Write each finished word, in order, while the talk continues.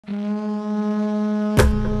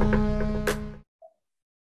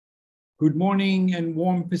Good morning and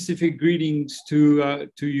warm Pacific greetings to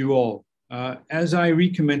you all. As I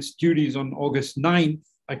recommence duties on August 9th,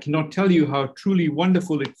 I cannot tell you how truly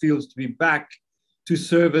wonderful it feels to be back to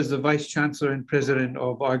serve as the Vice Chancellor and President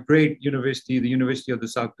of our great university, the University of the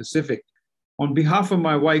South Pacific. On behalf of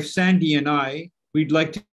my wife, Sandy, and I, we'd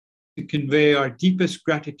like to convey our deepest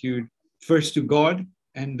gratitude first to God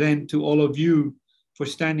and then to all of you for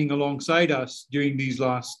standing alongside us during these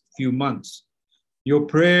last few months. Your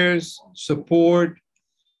prayers, support,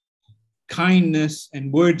 kindness,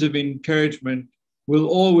 and words of encouragement will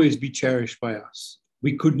always be cherished by us.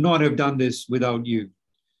 We could not have done this without you.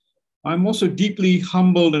 I'm also deeply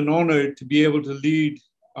humbled and honored to be able to lead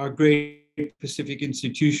our great Pacific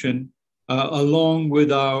institution along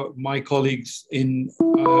with my colleagues in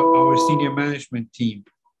our senior management team.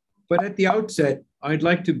 But at the outset, I'd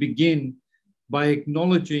like to begin by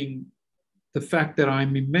acknowledging the fact that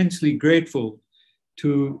I'm immensely grateful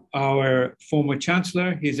to our former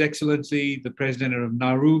Chancellor, His Excellency, the President of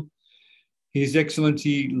Nauru, His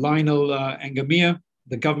Excellency Lionel Angamia,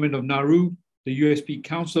 the government of Nauru, the USP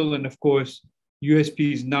Council, and of course,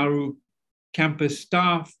 USP's Nauru campus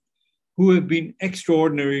staff, who have been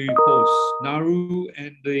extraordinary hosts. Nauru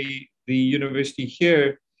and the university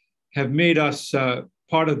here have made us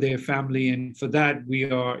part of their family, and for that, we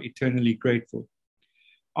are eternally grateful.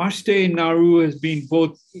 Our stay in Nauru has been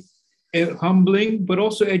both humbling, but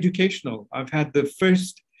also educational. I've had the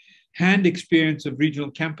first-hand experience of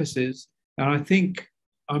regional campuses, and I think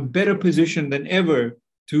I'm better positioned than ever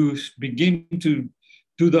to begin to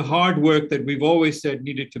do the hard work that we've always said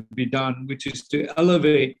needed to be done, which is to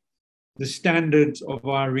elevate the standards of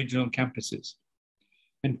our regional campuses.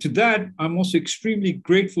 And to that, I'm also extremely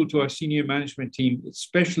grateful to our senior management team,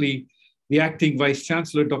 especially the acting Vice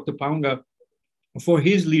Chancellor, Dr. Paunga, for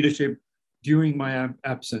his leadership during my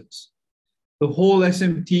absence. The whole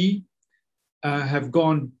SMT have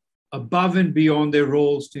gone above and beyond their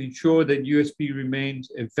roles to ensure that USP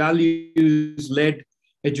remains a values-led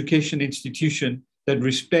education institution that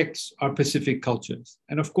respects our Pacific cultures.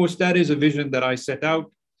 And of course, that is a vision that I set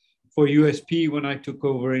out for USP when I took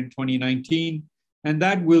over in 2019. And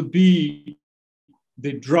that will be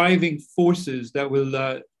the driving forces that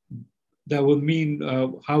will mean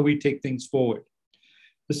how we take things forward.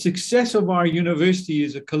 The success of our university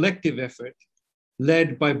is a collective effort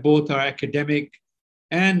led by both our academic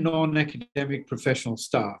and non-academic professional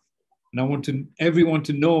staff. And I want everyone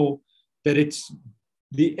to know that it's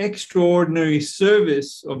the extraordinary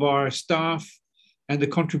service of our staff and the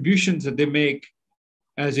contributions that they make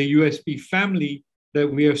as a USP family that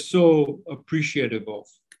we are so appreciative of.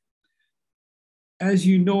 As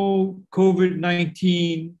you know,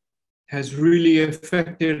 COVID-19 has really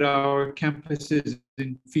affected our campuses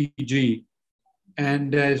in Fiji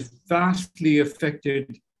and has vastly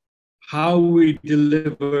affected how we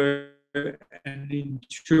deliver and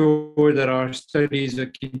ensure that our studies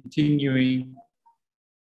are continuing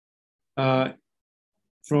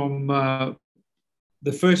from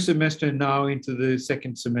the first semester now into the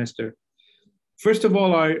second semester. First of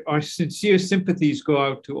all, our sincere sympathies go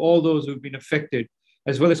out to all those who've been affected,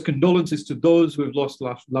 as well as condolences to those who have lost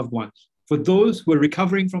loved ones. For those who are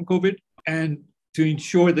recovering from COVID, and to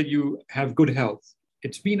ensure that you have good health.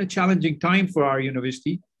 It's been a challenging time for our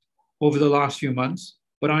university over the last few months,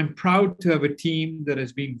 but I'm proud to have a team that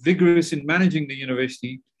has been vigorous in managing the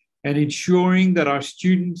university and ensuring that our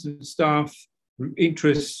students and staff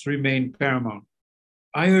interests remain paramount.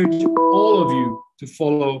 I urge all of you to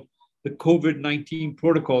follow the COVID-19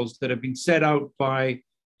 protocols that have been set out by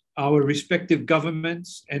our respective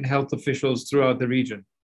governments and health officials throughout the region.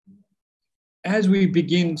 As we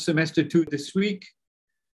begin semester 2 this week,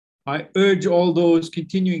 I urge all those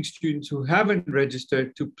continuing students who haven't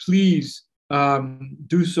registered to please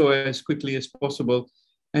do so as quickly as possible.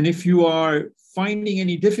 And if you are finding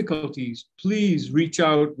any difficulties, please reach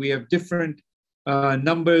out. We have different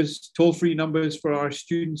numbers, toll-free numbers for our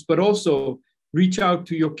students, but also reach out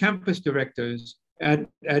to your campus directors at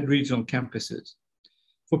regional campuses.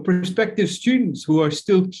 For prospective students who are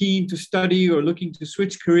still keen to study or looking to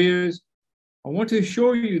switch careers, I want to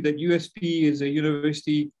assure you that USP is a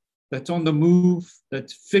university that's on the move,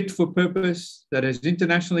 that's fit for purpose, that has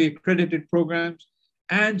internationally accredited programs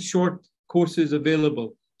and short courses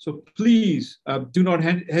available. So please do not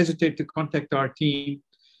hesitate to contact our team.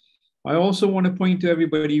 I also want to point to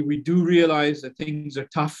everybody, we do realize that things are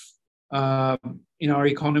tough in our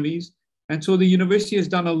economies. And so the university has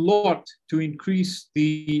done a lot to increase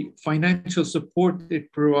the financial support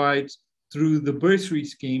it provides through the bursary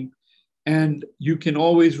scheme. And you can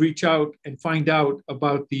always reach out and find out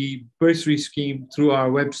about the bursary scheme through our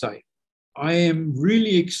website. I am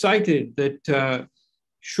really excited that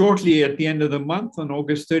shortly at the end of the month, on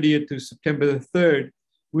August 30th to September the 3rd,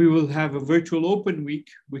 we will have a virtual open week,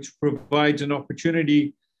 which provides an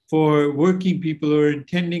opportunity for working people who are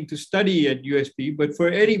intending to study at USP, but for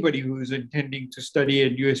anybody who is intending to study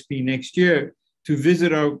at USP next year, to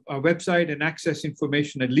visit our website and access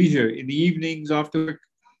information at leisure in the evenings, after work,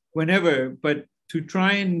 whenever, but to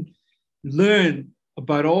try and learn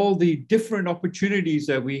about all the different opportunities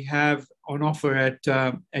that we have on offer at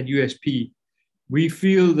USP. We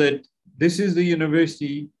feel that this is the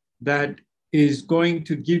university that is going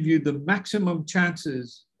to give you the maximum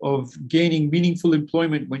chances of gaining meaningful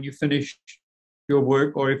employment when you finish your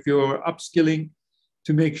work, or if you're upskilling,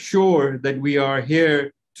 to make sure that we are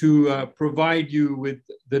here to provide you with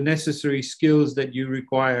the necessary skills that you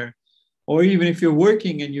require. Or even if you're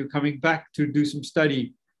working and you're coming back to do some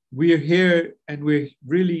study, we are here and we're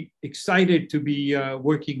really excited to be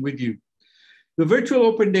working with you. The Virtual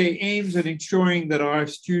Open Day aims at ensuring that our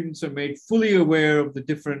students are made fully aware of the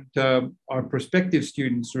different, our prospective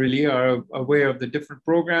students really are aware of the different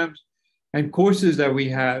programs and courses that we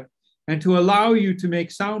have, and to allow you to make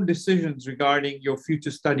sound decisions regarding your future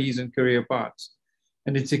studies and career paths.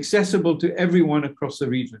 And it's accessible to everyone across the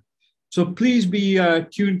region. So please be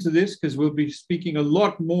tuned to this, because we'll be speaking a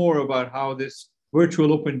lot more about how this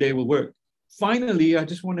Virtual Open Day will work. Finally, I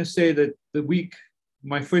just want to say that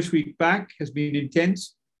my first week back has been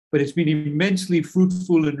intense, but it's been immensely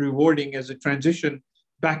fruitful and rewarding as the transition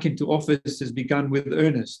back into office has begun with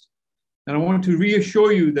earnest. And I want to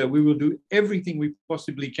reassure you that we will do everything we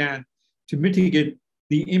possibly can to mitigate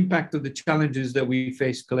the impact of the challenges that we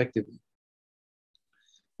face collectively.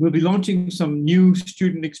 We'll be launching some new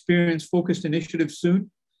student experience focused initiatives soon.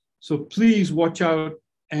 So please watch out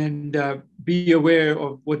and be aware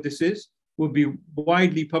of what this is. We'll be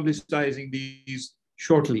widely publicizing these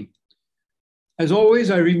shortly. As always,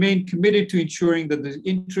 I remain committed to ensuring that the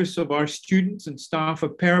interests of our students and staff are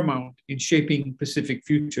paramount in shaping Pacific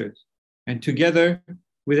futures. And together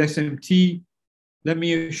with SMT, let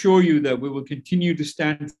me assure you that we will continue to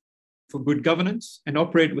stand for good governance and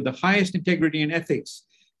operate with the highest integrity and ethics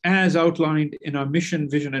as outlined in our mission,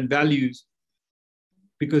 vision, and values,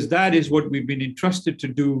 because that is what we've been entrusted to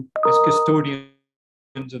do as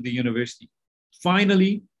custodians of the university.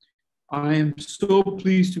 Finally, I am so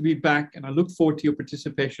pleased to be back, and I look forward to your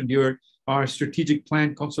participation during our strategic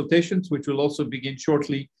plan consultations, which will also begin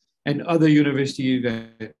shortly, and other university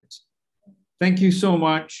events. Thank you so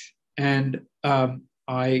much. And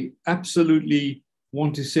I absolutely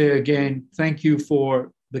want to say again, thank you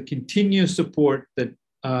for the continuous support that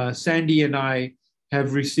Sandy and I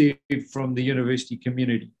have received from the university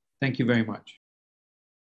community. Thank you very much.